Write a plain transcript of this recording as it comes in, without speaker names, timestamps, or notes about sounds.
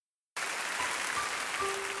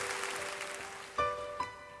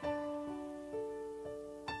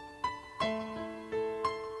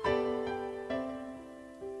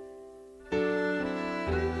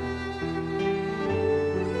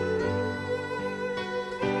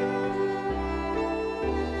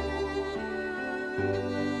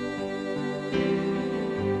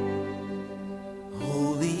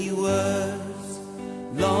Holy words,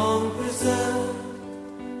 long preserved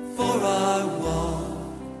for our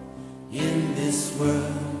walk in this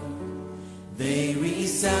world, they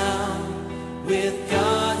resound with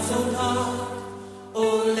God's own heart.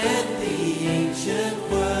 Oh, let the ancient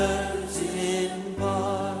words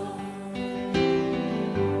impart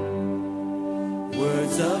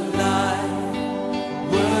words of life,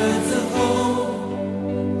 words of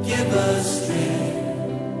hope. Give us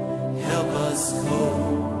strength, help us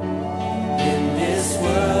cope in this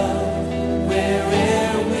world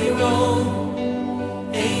where'er we roam.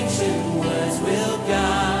 Ancient words will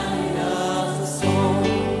guide us home.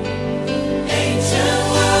 Ancient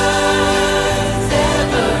words,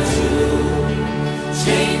 ever true,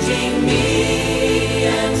 changing me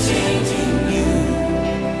and changing you.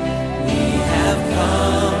 We have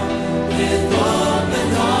come with open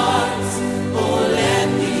hearts. Oh, let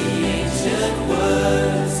the ancient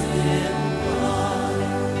words impart.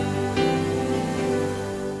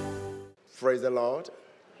 Praise the Lord.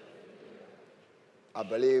 I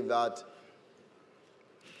believe that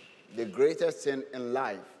the greatest thing in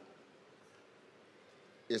life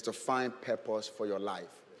is to find purpose for your life.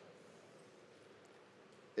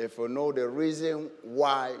 If you know the reason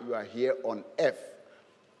why you are here on earth,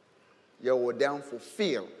 you will then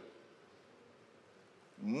fulfill.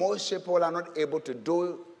 Most people are not able to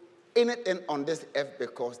do anything on this earth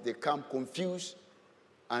because they come confused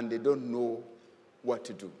and they don't know what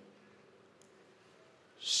to do.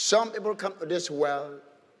 Some people come to this world,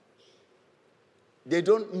 they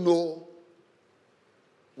don't know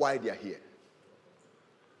why they are here.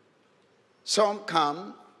 Some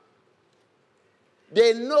come,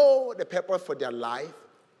 they know the purpose for their life,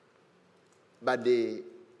 but they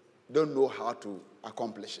don't know how to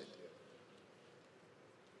accomplish it.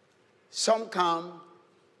 Some come,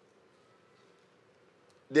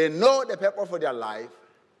 they know the purpose for their life,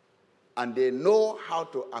 and they know how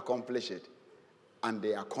to accomplish it, and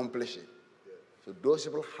they accomplish it. So those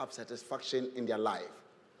people have satisfaction in their life.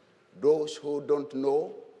 Those who don't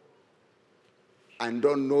know and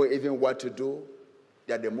don't know even what to do,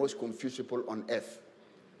 they are the most confused people on earth.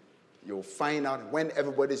 You'll find out when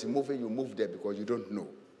everybody is moving, you move there because you don't know.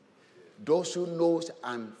 Those who knows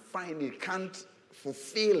and find it can't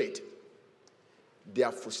fulfill it, they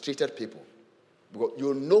are frustrated people. Because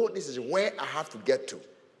you know this is where I have to get to.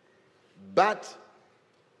 But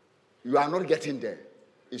you are not getting there.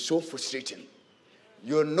 It's so frustrating.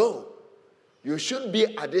 You know you should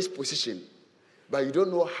be at this position, but you don't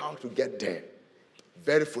know how to get there.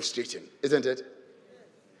 Very frustrating, isn't it?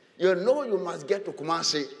 You know you must get to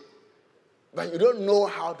Kumasi, but you don't know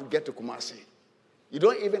how to get to Kumasi. You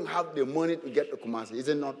don't even have the money to get to Kumasi. Is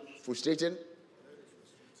it not frustrating?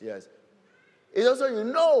 Yes. It's also,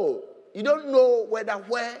 you don't know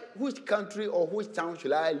which country or which town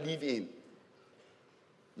should I live in.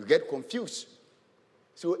 You get confused.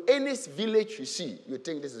 So any village you see, you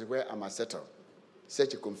think this is where I must settle.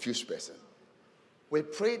 Such a confused person. We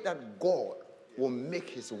pray that God will make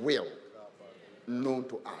his will known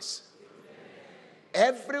to us.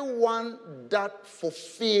 Everyone that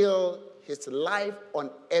fulfilled his life on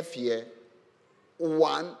earth here,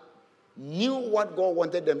 one, knew what God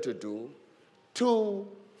wanted them to do. Two,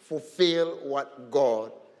 fulfill what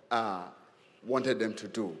God wanted them to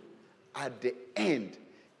do. At the end,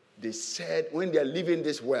 they said, when they are leaving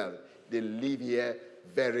this world, they leave here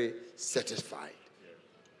very satisfied.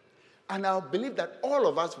 And I believe that all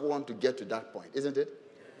of us want to get to that point, isn't it?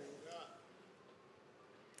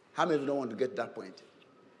 How many of you don't want to get to that point?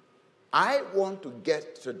 I want to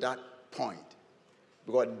get to that point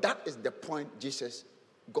because that is the point Jesus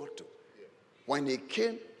got to. When he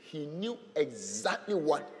came, he knew exactly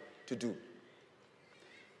what to do.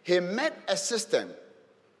 He met a system,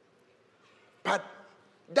 but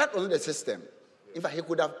that wasn't the system. In fact, he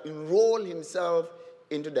could have enrolled himself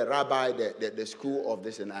into the rabbi, the school of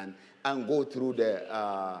this and go through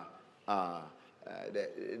the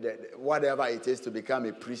whatever it is to become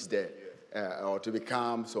a priest there, or to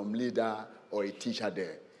become some leader or a teacher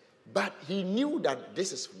there. But he knew that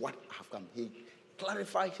this is what I have come. He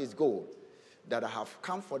clarified his goal, that I have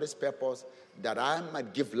come for this purpose, that I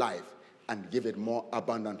might give life and give it more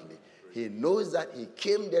abundantly. He knows that he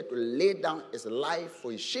came there to lay down his life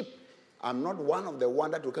for his sheep. I'm not one of the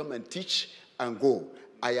one that will come and teach and go.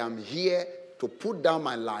 I am here to put down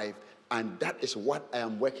my life, and that is what I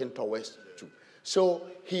am working towards to. So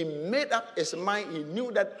he made up his mind. He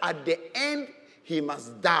knew that at the end, he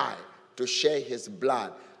must die to share his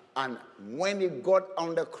blood. And when he got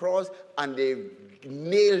on the cross and they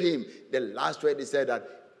nailed him, the last word he said that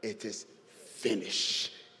it is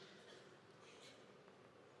finished.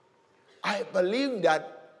 I believe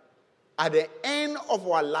that at the end of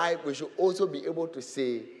our life, we should also be able to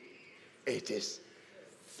say, it is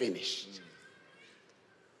finished.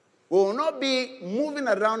 We will not be moving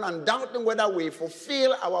around and doubting whether we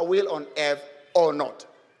fulfill our will on earth or not.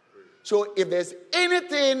 So if there's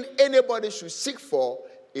anything anybody should seek for,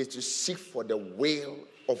 is to seek for the will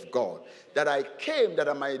of God. That I came that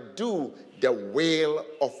I might do the will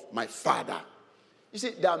of my Father. You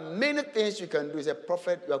see, there are many things you can do. As a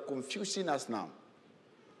prophet, you are confusing us now.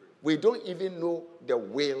 We don't even know the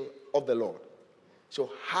will of the Lord. So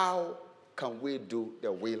how can we do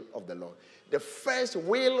the will of the Lord? The first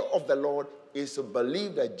will of the Lord is to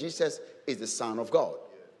believe that Jesus is the Son of God.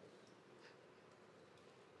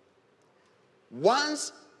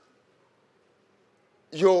 Once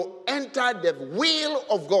you enter the will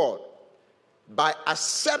of God by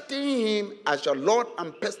accepting him as your Lord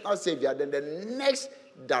and personal Savior, then the next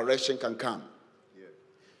direction can come. Yeah.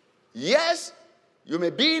 Yes, you may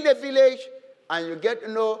be in a village and you get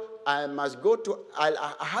to know, I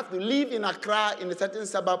have to live in Accra, in a certain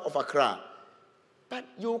suburb of Accra. But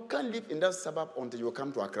you can't live in that suburb until you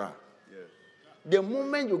come to Accra. Yeah. The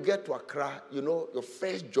moment you get to Accra, you know your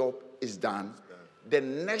first job is done. The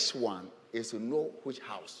next one is to know which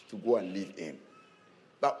house to go and live in.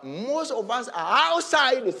 But most of us are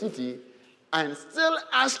outside the city and still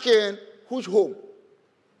asking which home.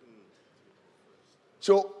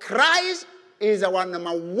 So Christ is our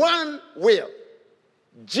number one will.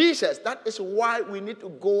 Jesus, that is why we need to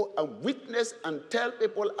go and witness and tell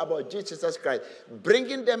people about Jesus Christ,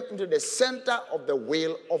 bringing them into the center of the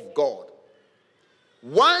will of God.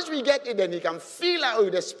 Once we get it, then he can fill us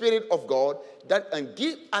with the Spirit of God that can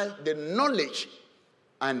give us the knowledge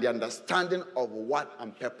and the understanding of what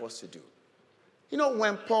I'm purposed to do. You know,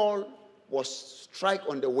 when Paul was struck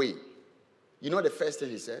on the way, you know the first thing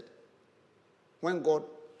he said? When God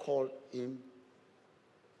called him,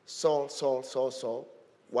 Saul, Saul, Saul, Saul,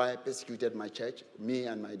 why persecuted my church, me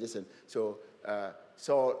and my descendants. So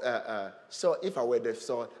if I were the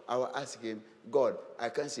Saul, I would ask him, God, I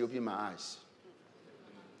can't see, open my eyes.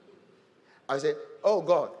 I say, oh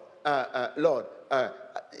God, Lord,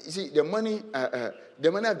 you see, the money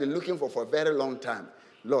I've been looking for a very long time.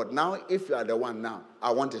 Lord, now if you are the one now,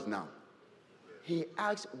 I want it now. He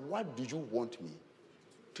asked, what do you want me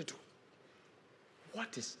to do?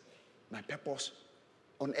 What is my purpose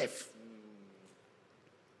on earth?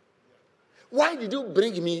 Why did you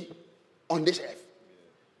bring me on this earth?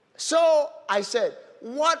 So I said,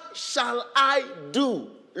 what shall I do,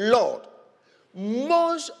 Lord?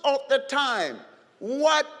 Most of the time,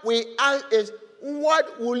 what we ask is,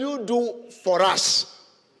 what will you do for us?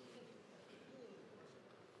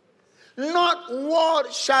 Not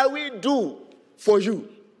what shall we do for you?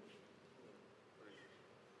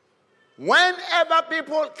 Whenever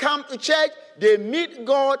people come to church, they meet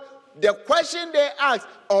God. The question they ask,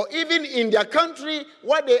 or even in their country,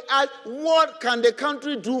 what they ask, what can the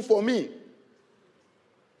country do for me?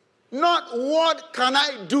 Not what can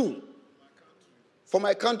I do for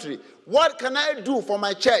my country? What can I do for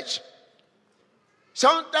my church?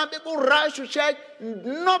 Sometimes people rush to church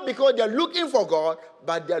not because they're looking for God,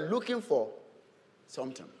 but they're looking for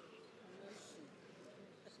something.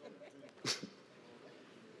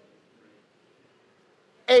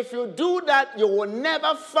 If you do that, you will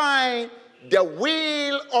never find the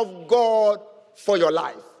will of God for your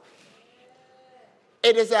life.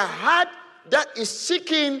 It is a heart that is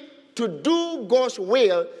seeking to do God's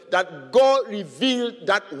will that God revealed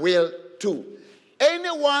that will to.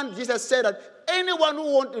 Anyone, Jesus said that anyone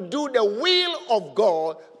who wants to do the will of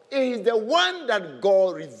God is the one that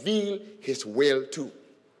God revealed his will to.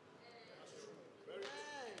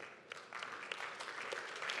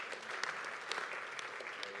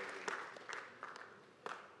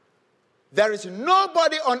 There is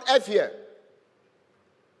nobody on earth here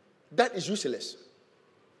that is useless,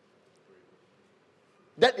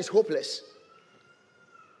 that is hopeless,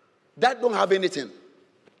 that don't have anything.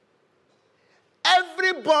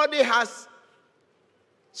 Everybody has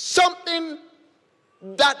something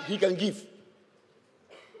that he can give.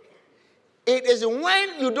 It is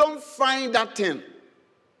when you don't find that thing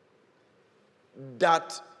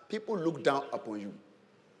that people look down upon you.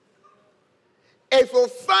 If you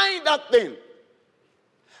find that thing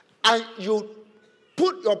and you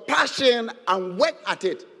put your passion and work at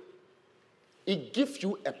it, it gives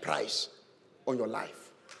you a price on your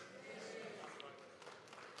life.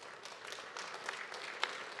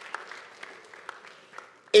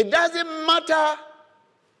 It doesn't matter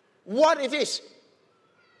what it is.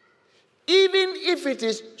 Even if it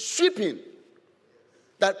is sweeping,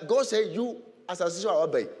 that God said you as a sister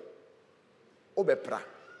obey. Obepra.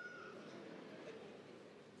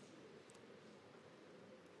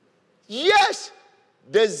 Yes,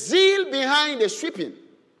 the zeal behind the sweeping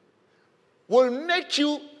will make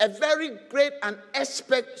you a very great and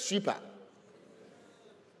expert sweeper.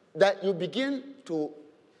 That you begin to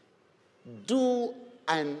do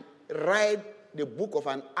and write the book of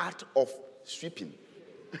an art of sweeping.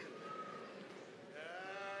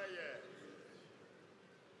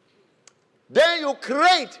 Then you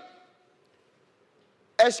create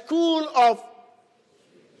a school of,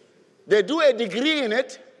 they do a degree in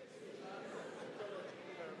it.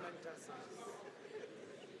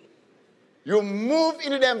 You move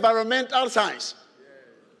into the environmental science.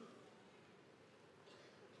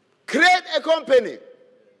 Create a company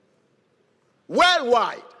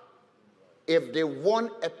worldwide. If they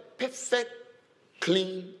want a perfect,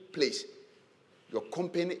 clean place, your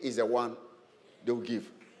company is the one they will give.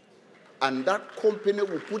 And that company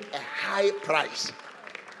will put a high price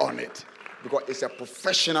on it because it's a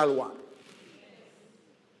professional one.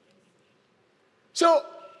 So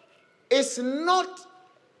it's not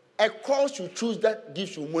a course you choose that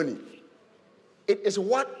gives you money. It is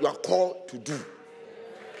what you are called to do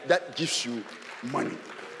that gives you money.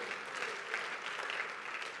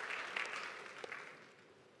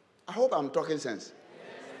 I hope I'm talking sense.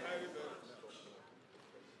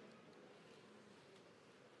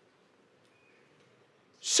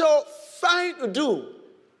 So, fine to do.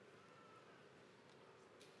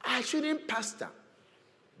 I shouldn't pastor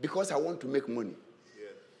because I want to make money.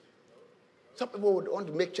 Some people would want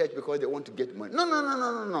to make church because they want to get money.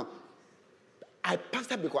 No. I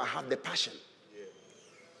pastor because I have the passion.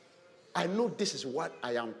 I know this is what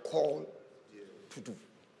I am called to do.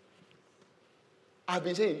 I've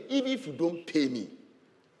been saying, even if you don't pay me,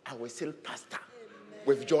 I will still pastor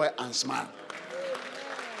with joy and smile.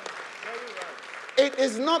 It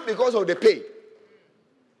is not because of the pay.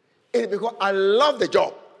 It is because I love the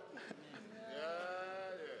job.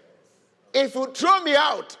 If you throw me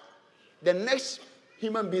out, the next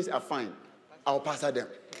human beings I find, I'll pastor them.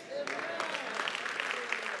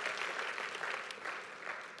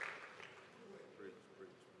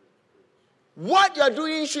 What you are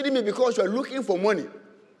doing shouldn't be because you are looking for money.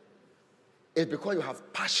 It's because you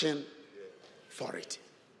have passion for it.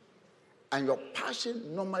 And your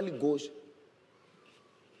passion normally goes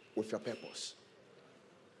with your purpose.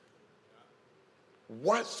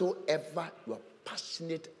 Whatsoever you are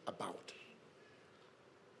passionate about,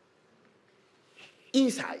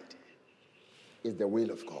 inside is the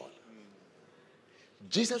will of God.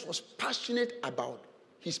 Jesus was passionate about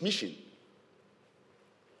his mission.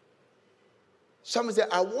 Someone said,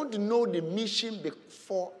 I want to know the mission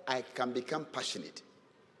before I can become passionate.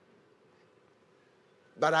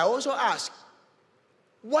 But I also ask,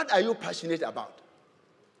 what are you passionate about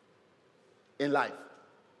in life?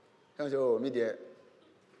 Someone say, oh, me there,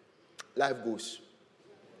 life goes.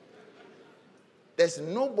 There's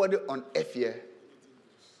nobody on earth here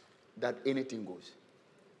that anything goes.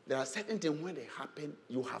 There are certain things when they happen,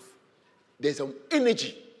 there's some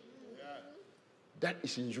energy that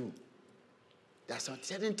is in you. There are some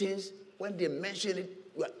certain things, when they mention it,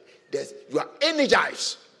 you are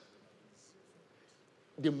energized.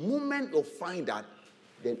 The moment you find that,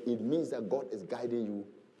 then it means that God is guiding you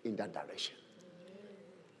in that direction.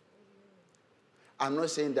 I'm not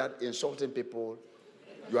saying that insulting people,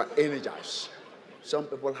 you are energized. Some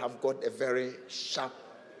people have got a very sharp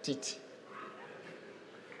teeth.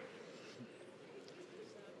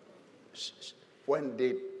 When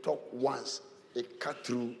they talk once, they cut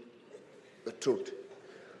through the truth.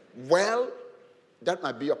 Well, that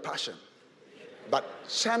might be your passion. But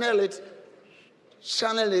channel it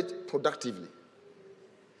productively.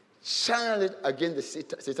 Channel it against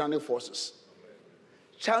the satanic forces.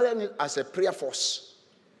 Channel it as a prayer force.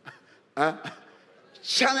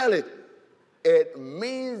 Channel it. It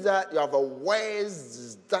means that you have a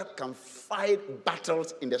ways that can fight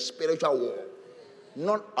battles in the spiritual war,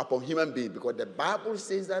 not upon human beings, because the Bible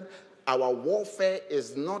says that our warfare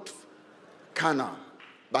is not carnal,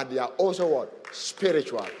 but they are also what?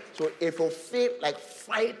 Spiritual. So if you feel like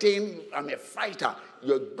fighting, I'm a fighter,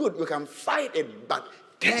 you're good, you can fight it, but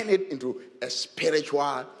turn it into a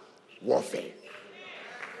spiritual warfare.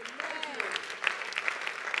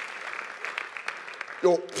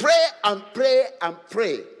 You pray and pray and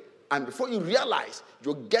pray And before you realize,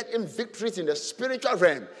 you're getting victories in the spiritual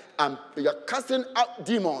realm. And you're casting out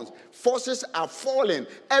demons. Forces are falling.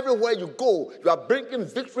 Everywhere you go, you are bringing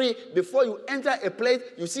victory. Before you enter a place,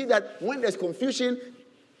 you see that when there's confusion,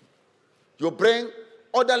 you bring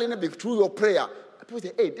orderliness through your prayer. People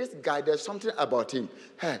say, hey, this guy, there's something about him.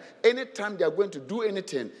 Hey, anytime they are going to do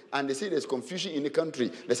anything and they see there's confusion in the country,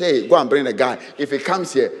 they say, hey, go and bring the guy. If he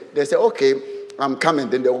comes here, they say, okay, I'm coming.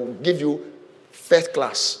 Then they will give you first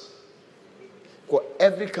class. Because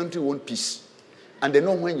every country wants peace. And they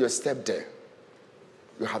know when you step there,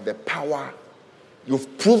 you have the power.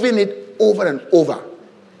 You've proven it over and over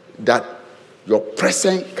that your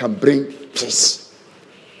presence can bring peace.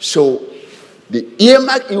 So, the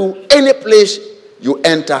earmark you, any place you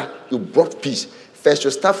enter, you brought peace. First,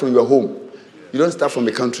 you start from your home. You don't start from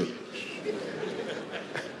the country.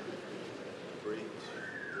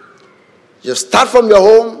 You start from your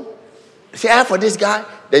home. Say, for this guy.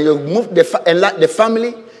 Then you move the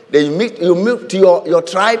family. Then you move to your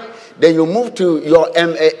tribe. Then you move to your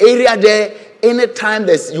area there. Anytime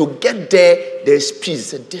you get there, there's peace.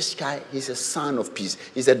 Say, this guy, he's a son of peace.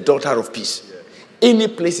 He's a daughter of peace. Yeah. Any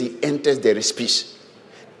place he enters, there is peace.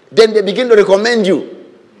 Then they begin to recommend you.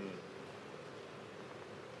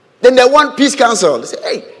 Then they want peace council. They say,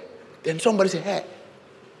 hey. Then somebody say, hey,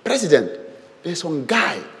 President, there's some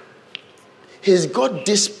guy. He's got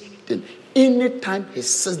this thing. Anytime he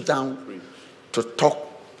sits down to talk,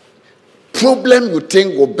 problem you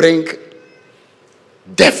think will bring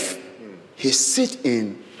death, he sits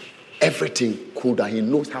in everything cool down. He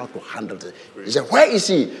knows how to handle it. He said, where is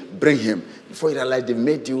he? Bring him. Before you realize they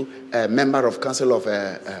made you a member of Council of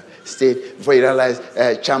State. Before you realize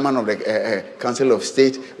chairman of the Council of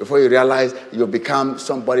State. Before you realize you become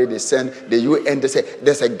somebody they send the UN. They say,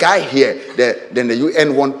 there's a guy here. Then the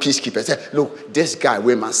UN want peacekeeper. They say, look, this guy,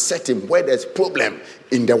 we must set him where there's problem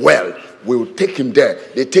in the world. We will take him there.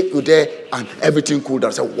 They take you there and everything cool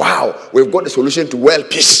down. Say, wow, we've got the solution to world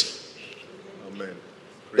peace. Amen.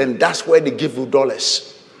 Then that's where they give you dollars.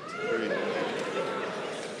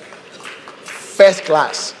 First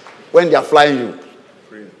class when they are flying you.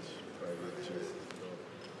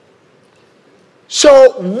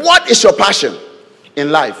 So, what is your passion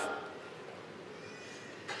in life?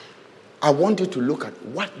 I want you to look at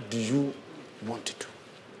what do you want to do.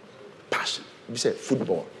 Passion. You say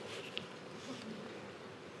football.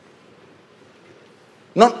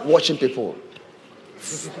 Not watching people.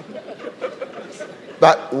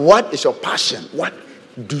 But what is your passion? What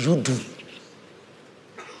do you do?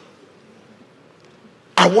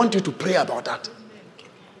 I want you to pray about that.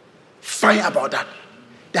 Find about that.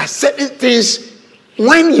 There are certain things,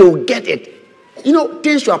 when you get it,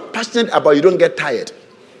 things you are passionate about, you don't get tired.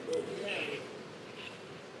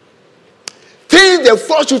 Things they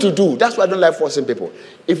force you to do. That's why I don't like forcing people.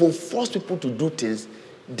 If you force people to do things,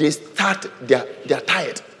 they're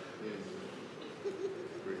tired.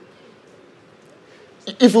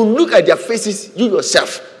 If you look at their faces, you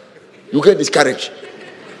yourself, you get discouraged.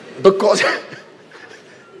 Because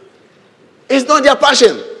it's not their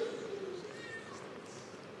passion.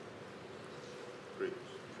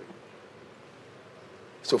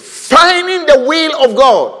 So finding the will of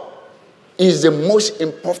God is the most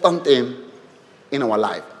important thing in our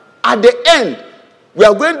life. At the end, we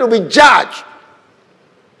are going to be judged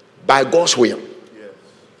by God's will. Yes.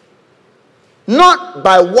 Not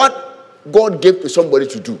by what God gave to somebody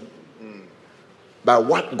to do. By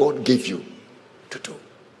what God gave you to do.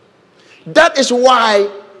 That is why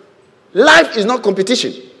life is not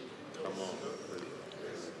competition.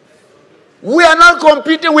 We are not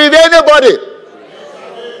competing with anybody.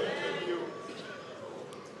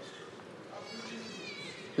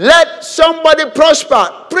 Let somebody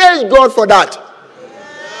prosper. Praise God for that.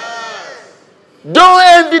 Don't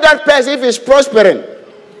envy that person if he's prospering.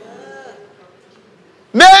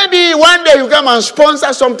 Maybe one day you come and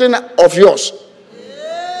sponsor something of yours.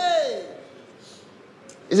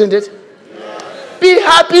 Isn't it? Be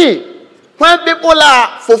happy when people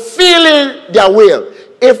are fulfilling their will.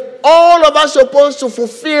 If all of us are supposed to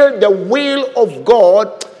fulfill the will of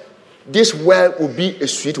God, this world will be a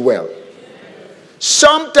sweet world.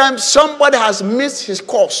 Sometimes somebody has missed his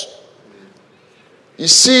course. You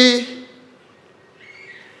see,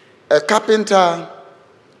 a carpenter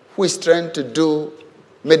who is trying to do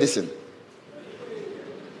medicine.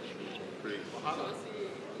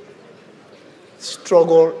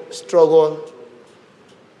 Struggle.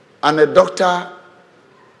 And a doctor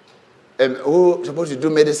who is supposed to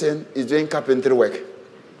do medicine is doing carpentry work.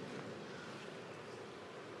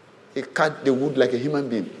 He cut the wood like a human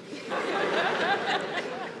being.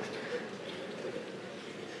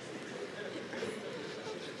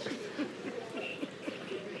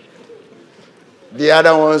 The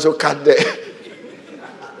other one also cut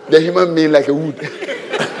the human being like a wood.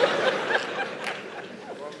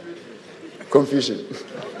 Confusion.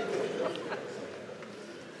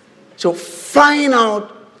 So find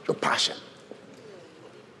out your passion.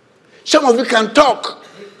 Some of you can talk.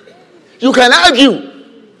 You can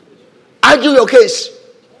argue your case.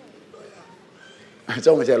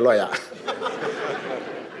 Someone say lawyer.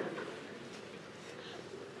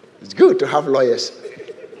 It's good to have lawyers.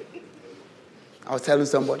 I was telling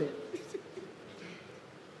somebody,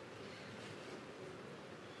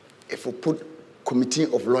 if we put committee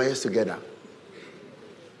of lawyers together,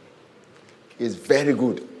 it's very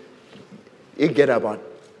good. You get about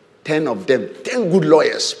 10 of them, 10 good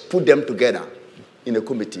lawyers, put them together in a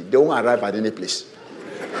committee. They won't arrive at any place.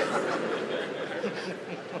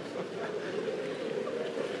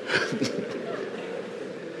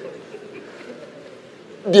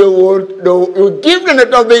 They will give them the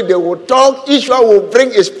topic, they will talk, each one will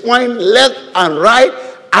bring his point left and right.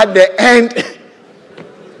 At the end,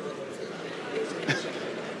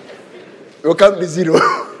 it will come to zero.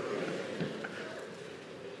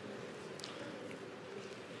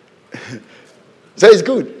 So it's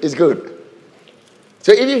good.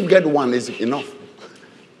 So even if you get one, it's enough.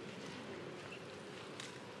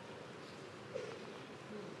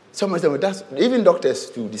 Someone said, well, that's, even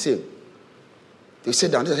doctors do the same. They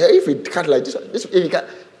sit down, they say, hey, if you cut like this if you cut,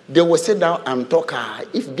 they will sit down and talk.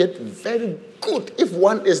 If you get very good, if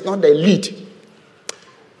one is not the lead,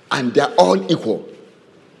 and they're all equal,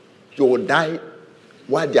 you will die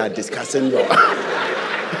while they are discussing your...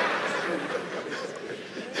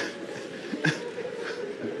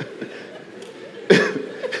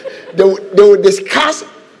 They will discuss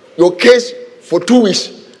your case for 2 weeks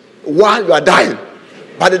while you are dying.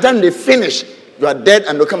 By the time they finish, you are dead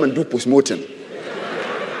and they'll come and do post-mortem.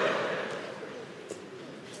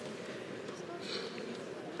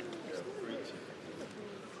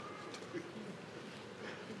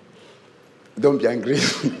 Don't be angry.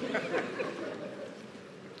 It's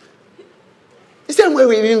the same way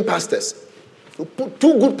we even pastors. You put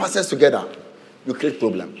 2 good pastors together, you create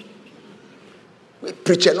problem. We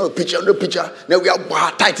preacher, no preacher. Now we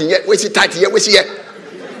are tight in here. We see tight here. We see here.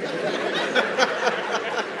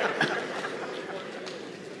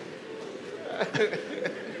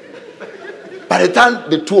 By the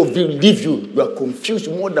time the 2 of you leave you are confused,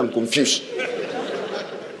 more than confused.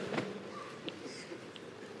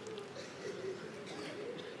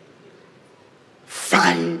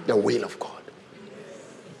 Find the will of God.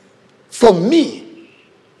 For me,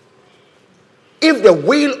 if the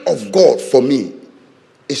will of God for me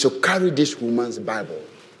is to carry this woman's Bible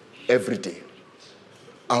every day,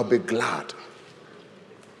 I'll be glad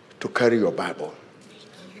to carry your Bible.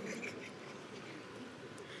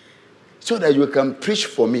 So that you can preach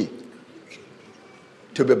for me,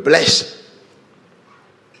 to be blessed,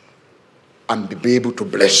 and be able to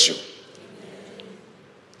bless you.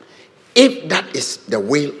 If that is the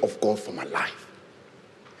will of God for my life.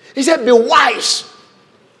 He said, be wise,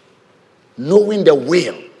 knowing the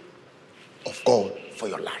will of God for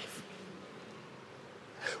your life.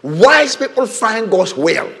 Wise people find God's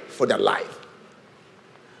will for their life.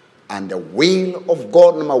 And the will of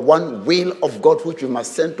God, number one, will of God which we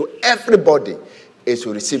must send to everybody is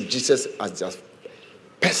to receive Jesus as their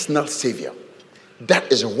personal Savior.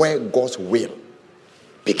 That is where God's will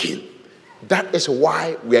begins. That is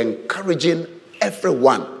why we are encouraging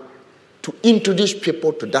everyone to introduce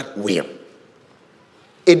people to that will.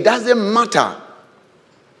 It doesn't matter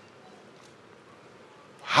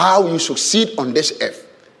how you succeed on this earth.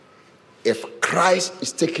 If Christ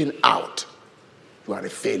is taken out, you are a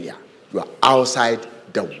failure. You are outside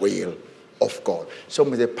the will of God.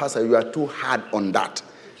 Somebody say, Pastor, you are too hard on that.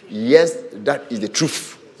 Yes, that is the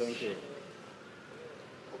truth. Thank you.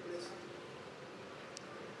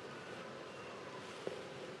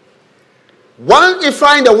 Once we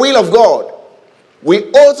find the will of God,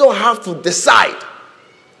 we also have to decide.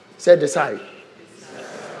 Say decide.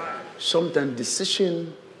 Sometimes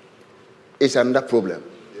decision is another problem.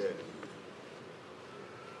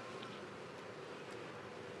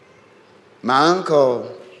 My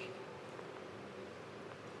uncle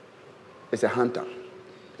is a hunter.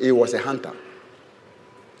 He was a hunter.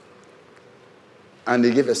 And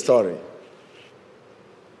he gave a story.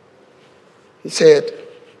 He said,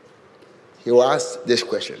 he was asked this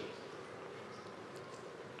question.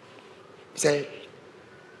 He said,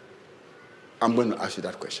 I'm going to ask you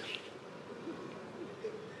that question.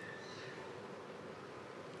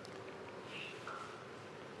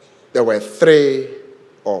 There were 3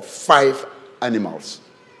 or 5 animals.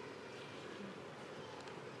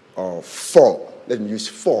 Or 4. Let me use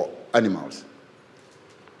 4 animals.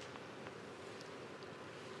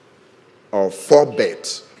 or 4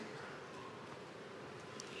 beds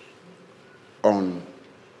on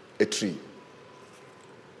a tree.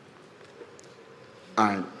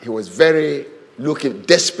 And he was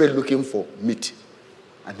desperate looking for meat.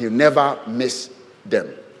 And he never missed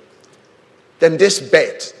them. Then this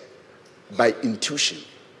bird, by intuition,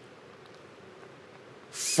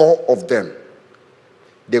 4 of them,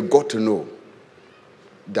 they got to know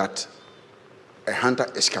that a hunter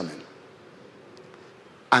is coming.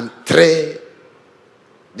 And 3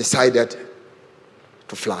 decided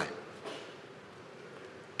to fly,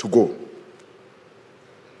 to go.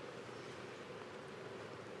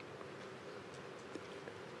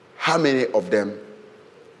 How many of them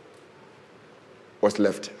was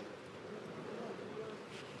left?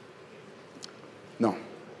 No.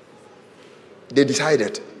 They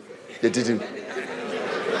decided. They didn't.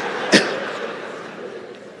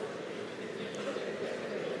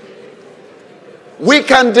 We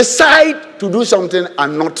can decide to do something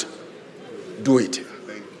and not do it.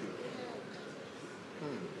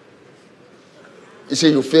 You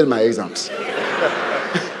say, you failed my exams.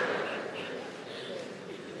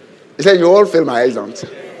 He said, you all failed my exams.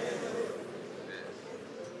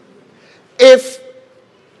 If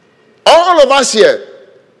all of us here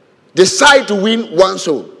decide to win 1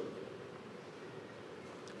 soul,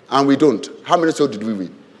 and we don't, how many souls did we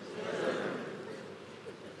win?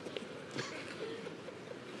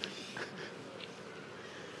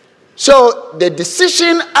 So the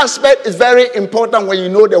decision aspect is very important when you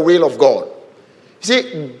know the will of God. You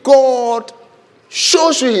see, God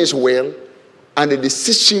shows you his will, and the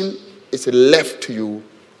decision is left to you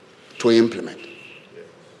to implement.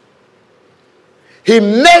 He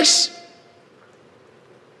makes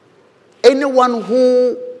anyone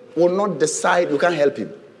who will not decide, you can't help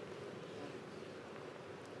him.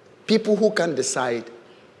 People who can't decide,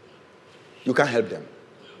 you can't help them.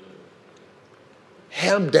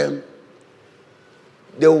 Help them.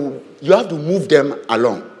 You have to move them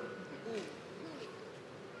along.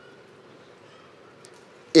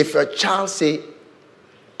 If a child say,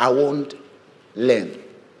 I won't learn,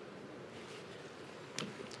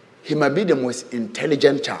 he might be the most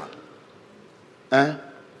intelligent child.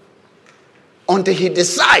 Until he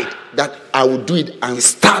decide that I will do it and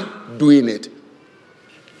start doing it.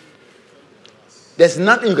 There's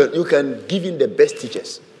nothing you can give him the best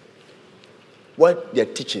teachers. What they're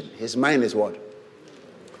teaching, his mind is what?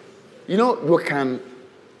 You know, you can.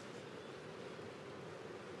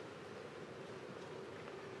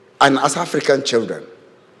 And as African children,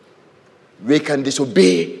 we can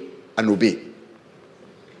disobey and obey.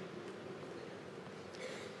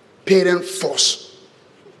 Parent force.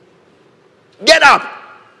 Get up.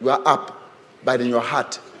 You are up. But in your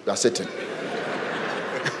heart, you are sitting.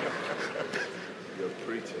 You're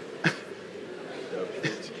preaching.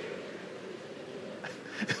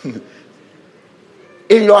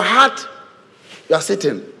 In your heart, you are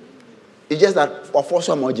sitting. It's just that for force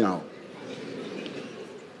are marginal.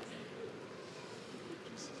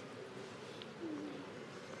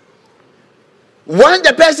 When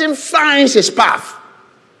the person finds his path,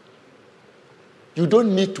 you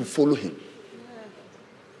don't need to follow him.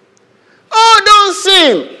 Oh, don't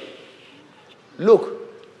sin.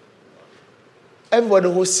 Look,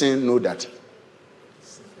 everybody who sins knows that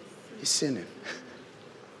he's sinning.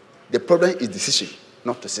 The problem is decision,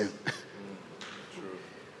 not to sin.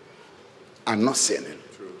 And not sinning.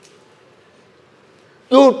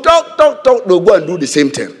 You talk, they'll go and do the same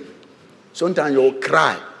thing. Sometimes you'll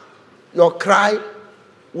cry. Your cry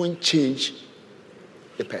won't change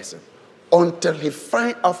the person until he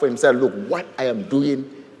finds out for himself, look, what I am doing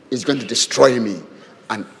is going to destroy me,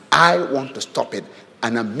 and I want to stop it,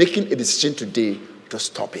 and I'm making a decision today to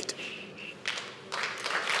stop it.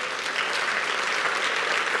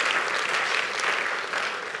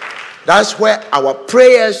 That's where our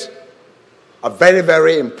prayers are very,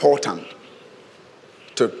 very important,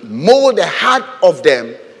 to mold the heart of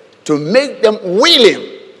them, to make them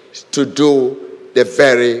willing to do the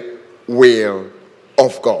very will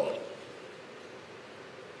of God.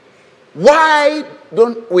 Why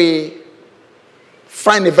don't we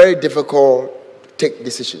find it very difficult to take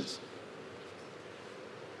decisions?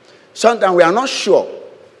 Sometimes we are not sure.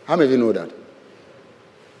 How many of you know that?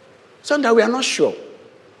 Sometimes we are not sure.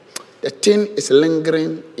 The thing is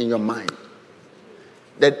lingering in your mind.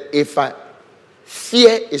 That if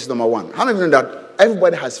fear is number one. How many of you know that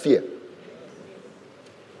everybody has fear?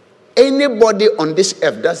 Anybody on this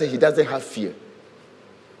earth that says he doesn't have fear,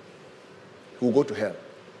 he will go to hell.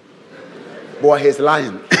 Boy, he's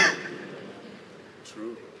lying.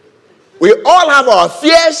 True. We all have our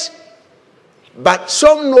fears, but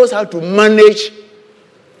some knows how to manage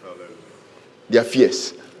their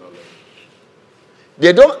fears.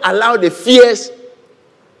 They don't allow the fears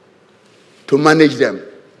to manage them.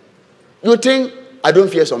 You think, I don't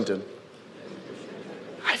fear something.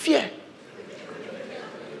 I fear.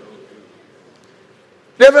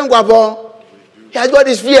 Reverend Guapo, he has got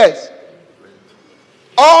his fears.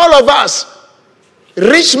 All of us,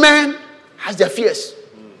 rich men, have their fears.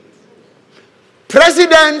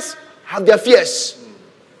 Presidents have their fears.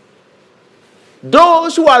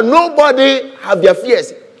 Those who are nobody have their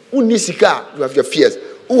fears. Who needs sika, you have your fears.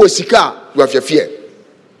 Who is sika, you have your fear.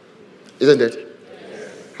 Isn't it?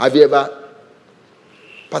 Yes. Have you ever,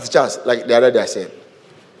 Pastor Charles, like the other day I said,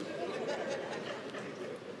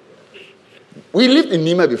 we lived in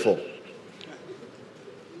Nima before.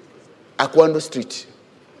 Akwando Street.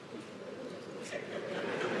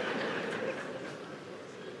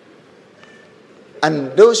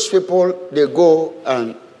 And those people, they go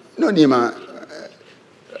and, Nima,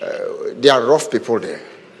 they are rough people there.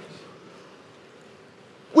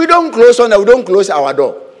 We don't close our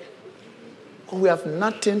door. Because we have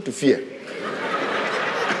nothing to fear.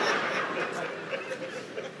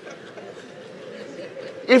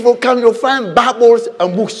 If you come, you'll find Bibles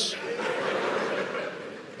and books.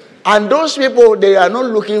 And those people, they are not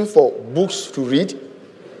looking for books to read.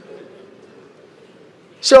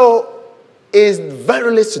 So, it's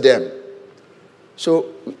very late to them.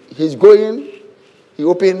 So, he's going, he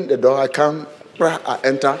opened the door, I come, I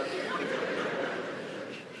enter.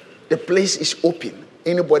 The place is open.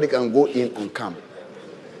 Anybody can go in and come.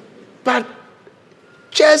 But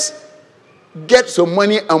just get some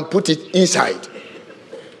money and put it inside.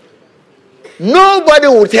 Nobody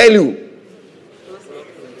will tell you.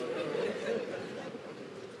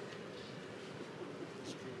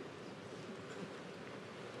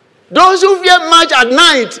 Those who fear much at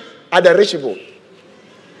night are the rich people.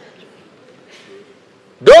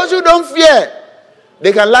 Those who don't fear,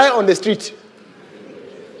 they can lie on the street.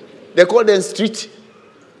 They call them street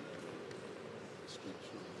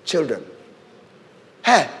children.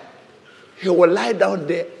 Hey, he will lie down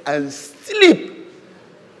there and sleep.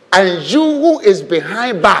 And you who is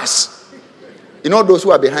behind bars, you know those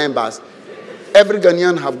who are behind bars, every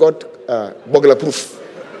Ghanaian have got burglar proof.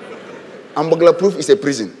 And burglar proof is a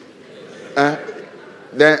prison.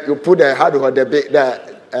 Then you put the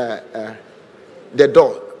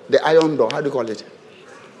door, the iron door, how do you call it?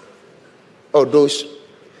 Oh, those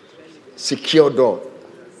secure door.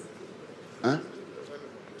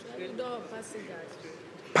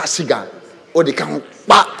 Passing guard. Oh, they can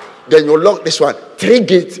then you lock this one. 3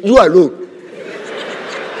 gates, you alone.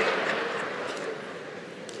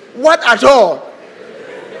 What at all?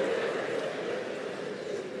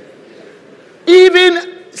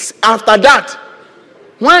 Even after that,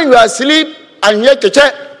 when you are asleep and you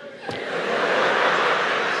check,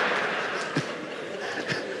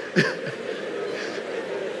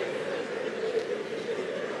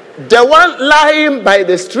 the one lying by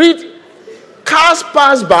the street, cars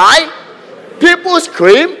pass by, people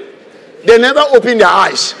scream, they never open their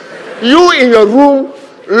eyes. You in your room,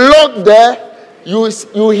 locked there, you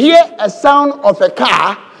hear a sound of a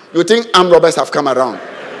car, you think armed robbers have come around.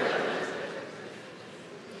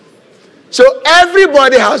 So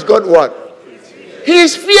everybody has got what?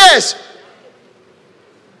 His fears.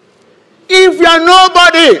 If you are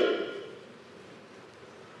nobody,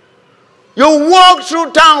 you walk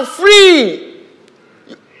through town free.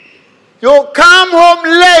 You come home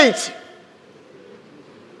late.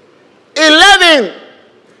 11,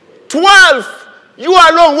 12, you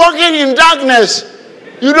alone walking in darkness.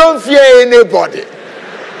 You don't fear anybody.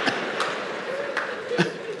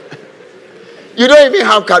 You don't even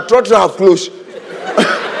have car, try to have clothes.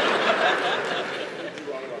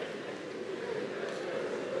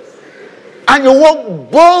 And you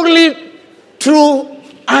walk boldly through,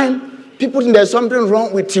 and people think there's something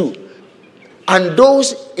wrong with you. And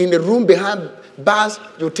those in the room behind bars,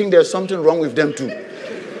 you think there's something wrong with them too.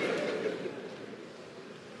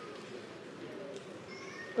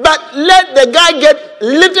 But let the guy get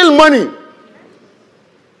little money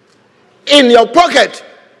in your pocket.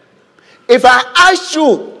 If I ask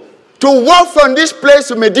you to walk from this place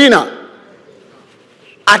to Medina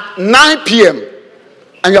at 9 p.m.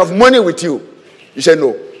 and you have money with you, you say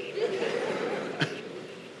no.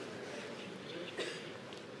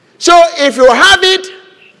 So if you have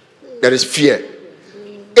it, there is fear.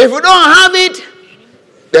 If you don't have it,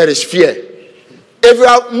 there is fear. If you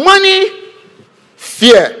have money,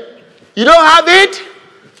 fear. You don't have it,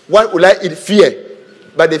 what will I eat? Fear.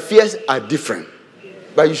 But the fears are different.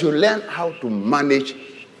 But you should learn how to manage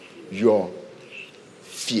your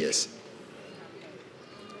fears.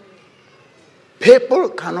 People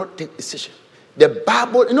cannot take decisions. The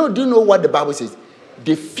Bible, do you know what the Bible says?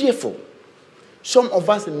 The fearful. Some of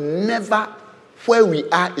us never, where we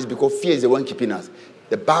are is because fear is the one keeping us.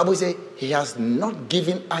 The Bible says he has not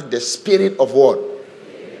given us the spirit of what?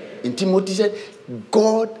 In Timothy said,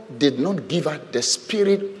 God did not give us the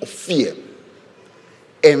spirit of fear.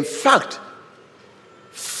 In fact,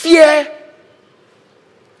 fear,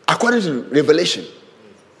 according to Revelation,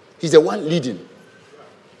 he's the one leading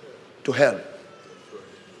to hell.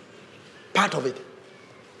 Part of it.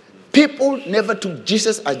 People never took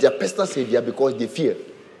Jesus as their personal savior because they fear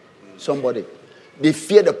somebody. They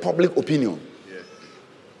fear the public opinion.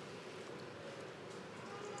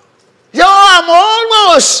 So I'm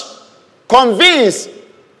almost convinced.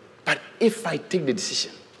 But if I take the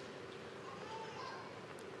decision,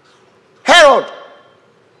 Herod,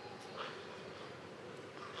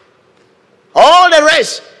 all the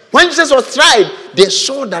rest, when Jesus was tried, they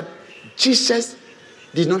saw that Jesus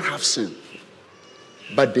did not have sin,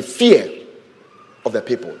 but the fear of the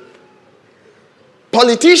people.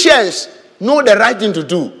 Politicians know the right thing to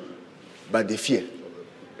do, but they fear.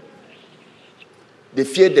 They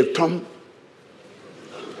fear the thumb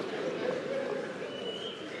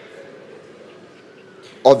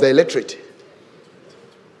of the illiterate.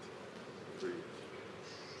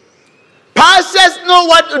 Pastors know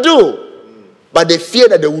what to do, but they fear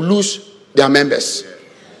that they will lose their members.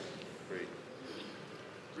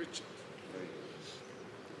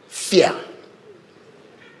 Fear.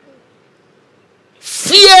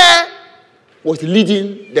 Fear was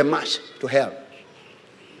leading the march to hell.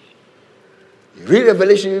 You read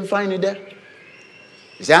Revelation, you find it there.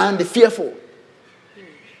 It's and the fearful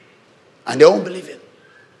and the unbelieving.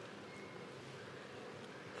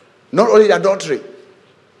 Not only adultery,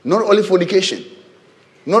 not only fornication,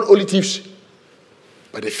 not only thieves,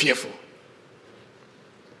 but the fearful.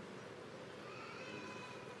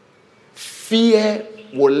 Fear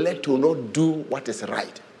will let you not do what is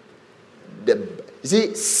right. You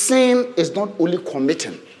see, sin is not only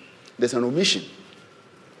committing, there's an omission.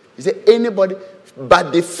 You say anybody,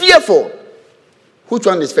 but the fearful, which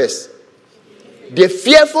one is first? The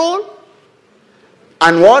fearful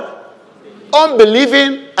and what?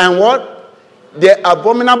 Unbelieving and what? The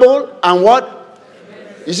abominable and what?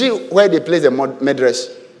 You see where they place the murderers.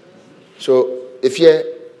 So the fear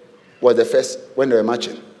was the first when they were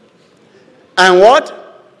marching. And what?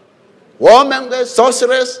 Warmongers,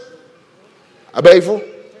 sorcerers, abayful,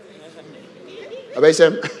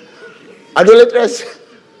 abaysem, idolaters,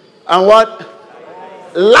 and what?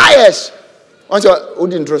 Liars. What's your who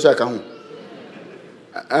didn't trust account?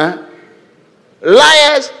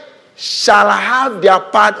 Liars shall have their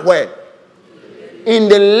part where? In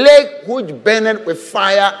the lake which burneth with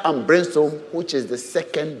fire and brimstone, which is the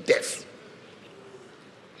second death.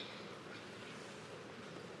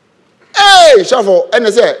 Hey, shuffle, and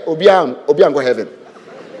they say, Obiang go heaven.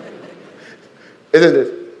 Isn't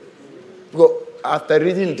it? Because after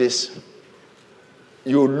reading this,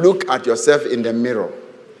 you look at yourself in the mirror.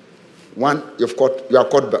 One, you are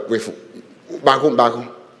caught back home.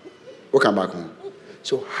 We come back home.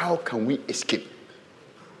 So how can we escape?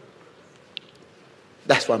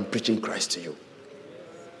 That's why I'm preaching Christ to you.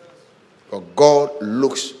 But God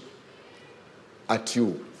looks at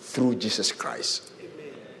you through Jesus Christ.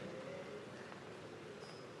 Amen.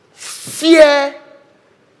 Fear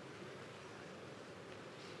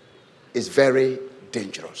is very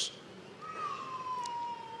dangerous.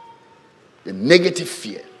 The negative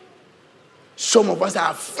fear. Some of us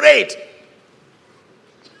are afraid.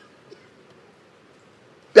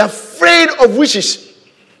 They're afraid of witches.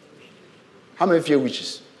 How many fear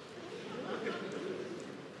witches?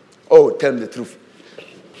 Oh, tell me the truth.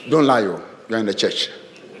 Don't lie, you're in the church.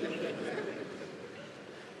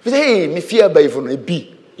 But hey, me fear by even a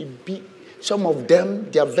bee. Some of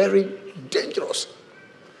them, they are very dangerous.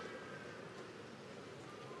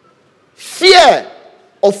 Fear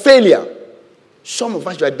of failure. Some of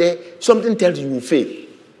us, you are there, something tells you will fail.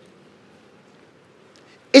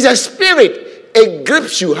 It's a spirit. It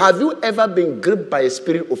grips you. Have you ever been gripped by a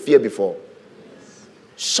spirit of fear before?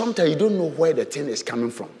 Sometimes you don't know where the thing is coming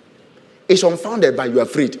from. It's unfounded, but you're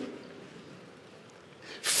afraid.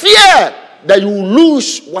 Fear that you will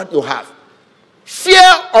lose what you have.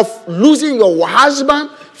 Fear of losing your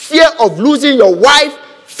husband. Fear of losing your wife.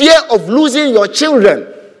 Fear of losing your children.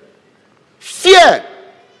 Fear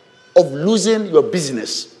of losing your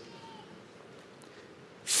business.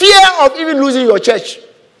 Fear of even losing your church.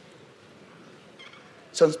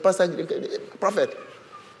 Some pastor, prophet,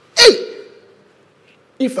 hey,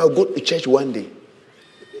 if I go to church one day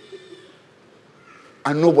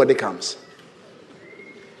and nobody comes,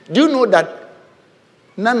 do you know that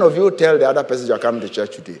None of you tell the other person you are coming to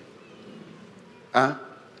church today. Huh?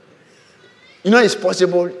 You know, it's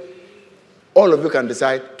possible all of you can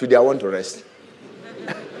decide today I want to rest.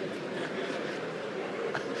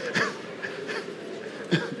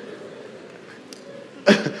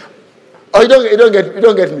 Oh, you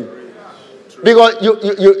don't get me. Because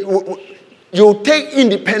you take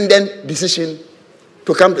independent decision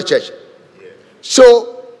to come to church.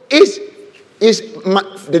 So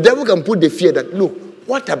the devil can put the fear that, look,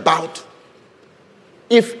 what about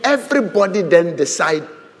if everybody then decide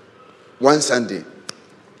one Sunday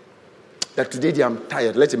that today I'm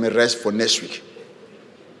tired, let me rest for next week.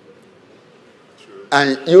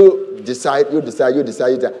 And you decide,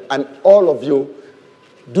 and all of you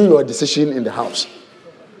do your decision in the house.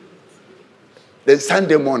 Then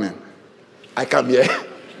Sunday morning, I come here.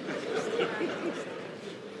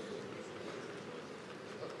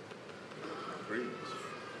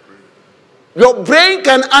 Your brain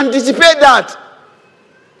can anticipate that,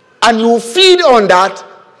 and you feed on that,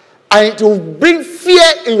 and it will bring fear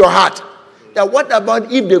in your heart. Now, what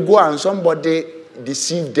about if they go and somebody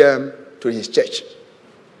deceive them to his church?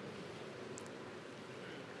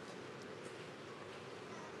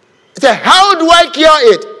 Say, how do I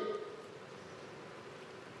cure it?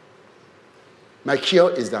 My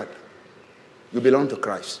cure is that you belong to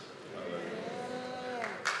Christ.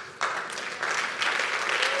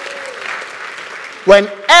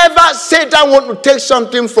 Whenever Satan wants to take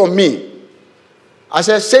something from me, I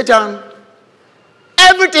say, Satan,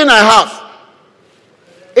 everything I have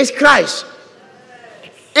is Christ.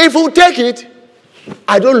 If you take it,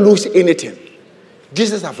 I don't lose anything.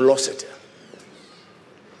 Jesus have lost it.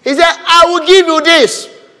 He said, I will give you this.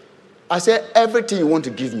 I said, everything you want to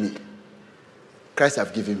give me, Christ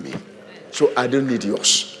have given me. So I don't need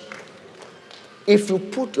yours. If you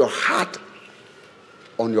put your heart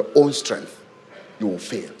on your own strength, you will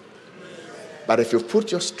fail. But if you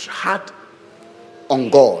put your heart on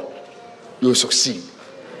God, you will succeed.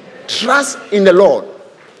 Trust in the Lord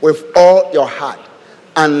with all your heart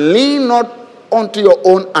and lean not unto your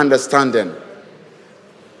own understanding.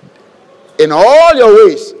 In all your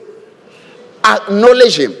ways,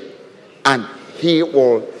 acknowledge him, and he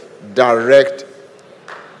will direct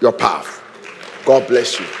your path. God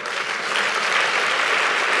bless you.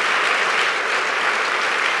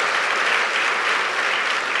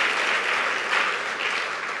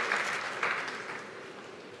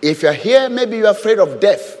 If you're here, maybe you're afraid of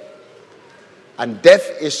death. And death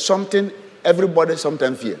is something everybody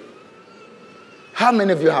sometimes fears. How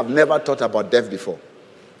many of you have never thought about death before?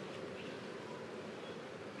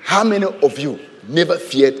 How many of you never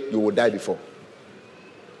feared you will die before?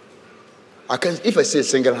 If I say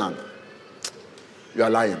single hand, you are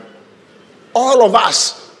lying. All of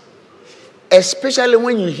us, especially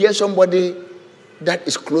when you hear somebody that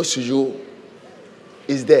is close to you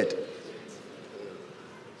is dead.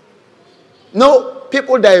 No,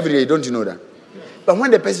 people die every day, don't you know that? But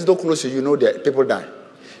when the person is so close to you, you know that people die.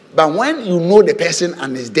 But when you know the person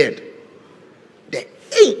and is dead, they,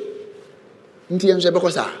 hey,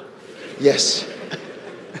 yes.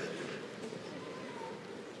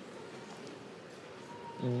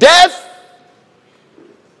 Death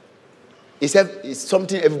is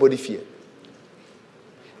something everybody fears.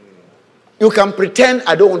 You can pretend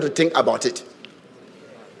I don't want to think about it.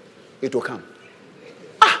 It will come.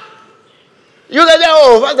 You can say,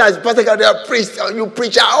 oh, Pastor, priest, you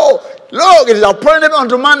preacher, oh, look, it is appointed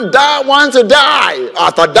unto man that wants to die.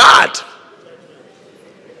 After that,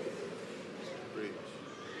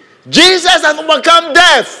 Jesus has overcome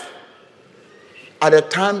death. At the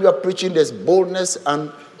time you are preaching, there's boldness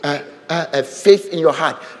and faith in your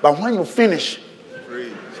heart. But when you finish,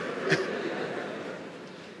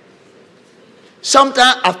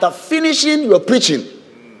 sometime after finishing your preaching,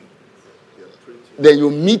 then you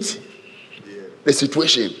meet the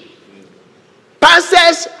situation.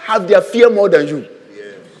 Pastors have their fear more than you.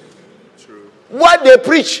 Yeah. True. What they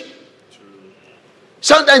preach. True.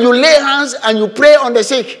 Sometimes you lay hands and you pray on the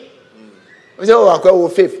sick. You say, oh, I call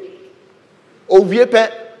faith. Oh, we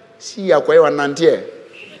see, I call one nantier.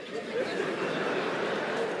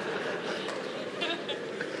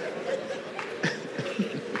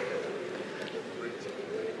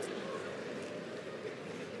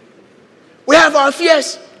 We have our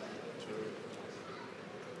fears.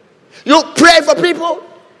 You pray for people.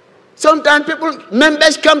 Sometimes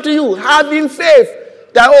members come to you having faith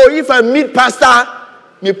that, oh, if I meet pastor,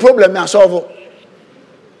 my problem is solved.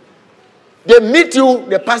 They meet you,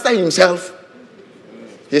 the pastor himself,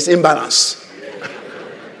 he's imbalanced.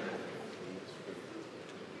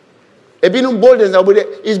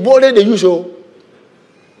 It's bolder than usual.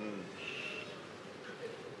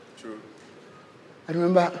 I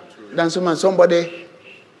remember somebody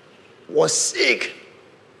was sick.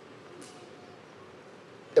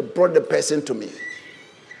 They brought the person to me.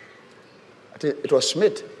 I think it was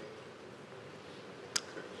Smith.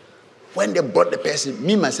 When they brought the person,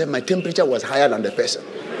 me myself, my temperature was higher than the person.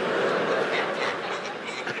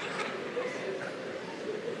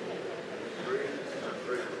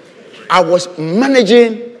 I was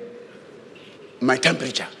managing my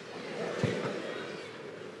temperature.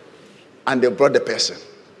 And they brought the person.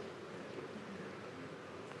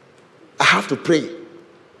 I have to pray.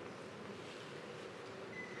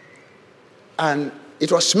 And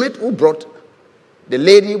it was Smith who brought. The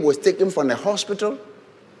lady was taken from the hospital.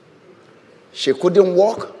 She couldn't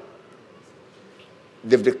walk.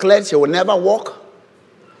 They've declared she will never walk.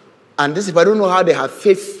 And this, if I don't know how they have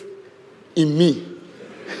faith in me.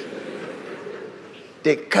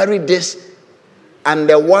 They carried this. And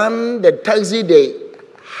the taxi they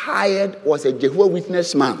hired was a Jehovah's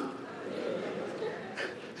Witness man.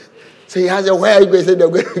 So he has a where you go, say they're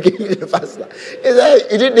going to give you the pastor. He said,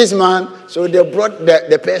 is it this man? So they brought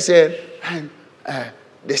the person and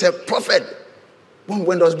they said, Prophet. One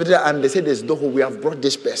went to the hospital and they said, there's no hope, we have brought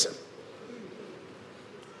this person.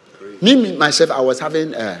 Me, myself, I was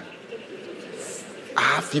having I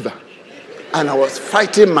have fever. And I was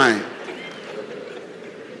fighting my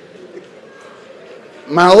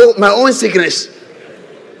own sickness.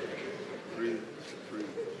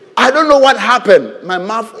 I don't know what happened.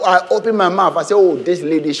 I opened my mouth. I said, oh, this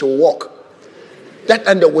lady should walk. That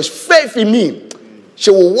and there was faith in me.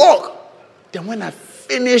 She will walk. Then when I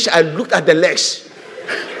finished, I looked at the legs.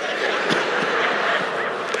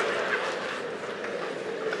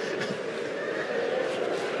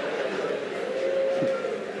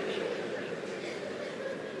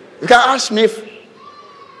 You can ask me if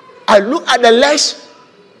I looked at the legs.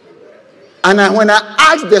 And when I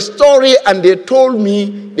asked the story and they told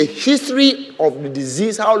me the history of the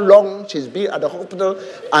disease, how long she's been at the hospital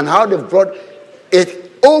and how they've brought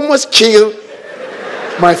it, almost killed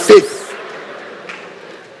my faith.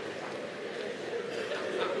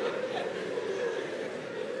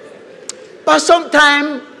 But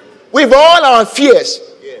sometimes, with all our fears,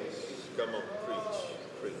 Yes. Come on,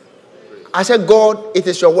 preach. I said, God, it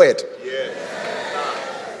is your word. Yes.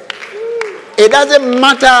 It doesn't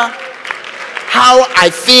matter how I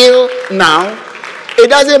feel now. It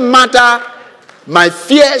doesn't matter my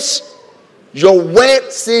fears. Your word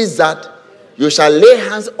says that you shall lay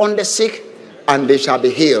hands on the sick and they shall be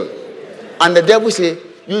healed. And the devil say,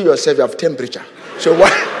 you yourself have temperature. So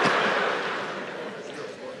what?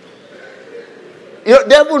 The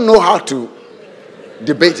devil know how to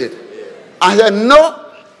debate it. I said,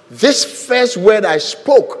 no, this first word I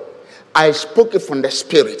spoke it from the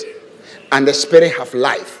spirit. And the spirit have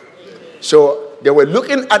life. So they were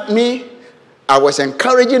looking at me. I was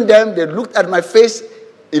encouraging them. They looked at my face.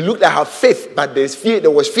 It looked like I have faith, but there's fear.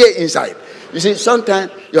 There was fear inside. You see,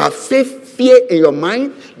 sometimes you have fear in your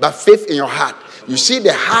mind, but faith in your heart. You see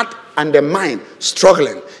the heart and the mind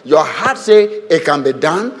struggling. Your heart say it can be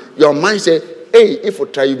done. Your mind say, hey, if you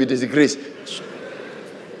try, you'll be disgraced.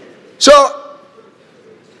 So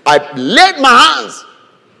I laid my hands.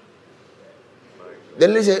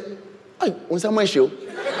 Then they said, "Hey, what's that my show?"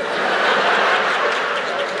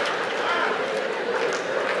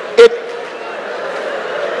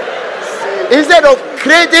 Instead of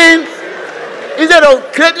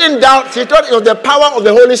creating doubt, she thought it was the power of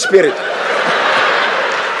the Holy Spirit.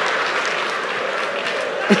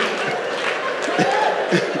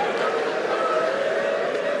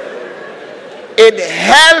 It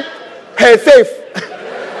helped her faith.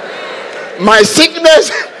 My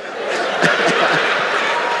sickness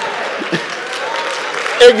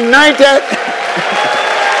ignited.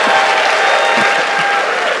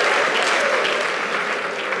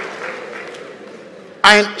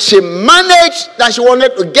 And she managed that she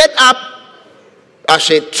wanted to get up, but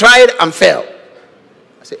she tried and fell.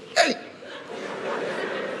 I said, hey.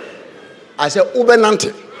 I said,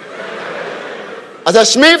 Ubenante. I said,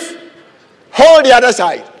 Smith, hold the other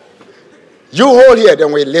side. You hold here,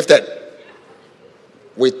 then we lifted.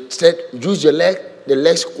 We said, use your leg. The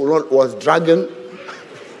legs was dragging.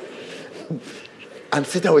 And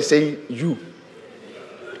Satan was saying, you.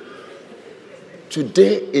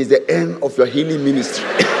 Today is the end of your healing ministry.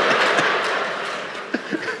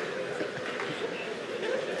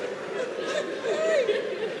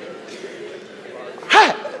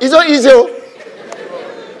 It's not easy.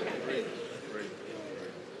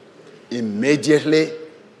 Immediately,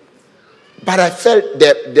 but I felt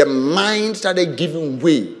that the mind started giving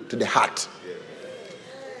way to the heart.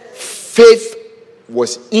 Faith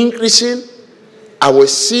was increasing, I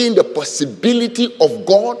was seeing the possibility of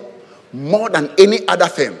God more than any other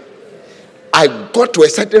thing. I got to a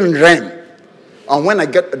certain realm. And when I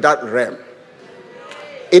get to that realm,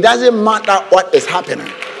 it doesn't matter what is happening.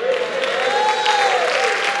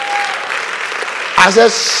 I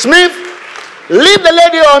said, Smith, leave the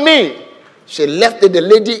lady on me. She left it. The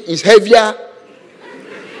lady is heavier.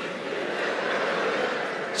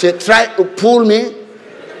 She tried to pull me.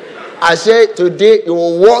 I said, today you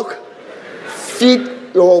will walk. Feet,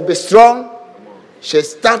 you will be strong. She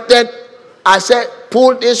started. I said,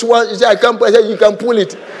 pull this one. She said, I can't pull it. I said, you can pull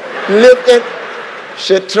it. Lift it.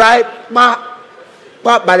 She tried.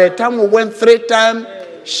 But by the time we went 3 times,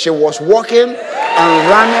 she was walking and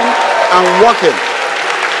running and walking.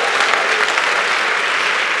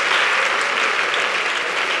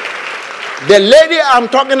 The lady I'm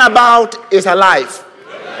talking about is alive.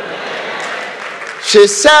 She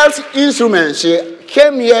sells instruments. She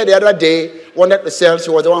came here the other day, wanted to sell. She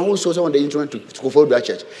was the one who sold some of the instruments to Koforidua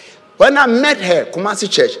Church. When I met her, Kumasi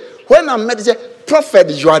Church, when I met her, she said, Prophet,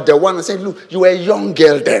 you are the one. I said, look, you were a young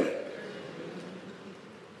girl then.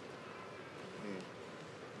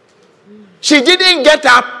 She didn't get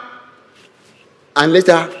up and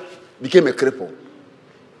later became a cripple.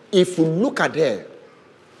 If you look at her,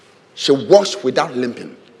 she walks without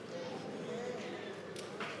limping.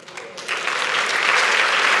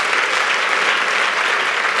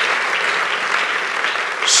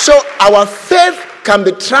 So our faith can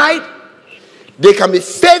be tried. They can be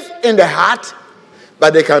faith in the heart,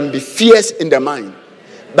 but they can be fears in the mind.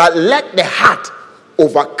 But let the heart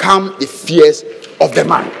overcome the fears of the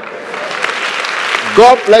mind.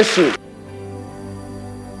 God bless you.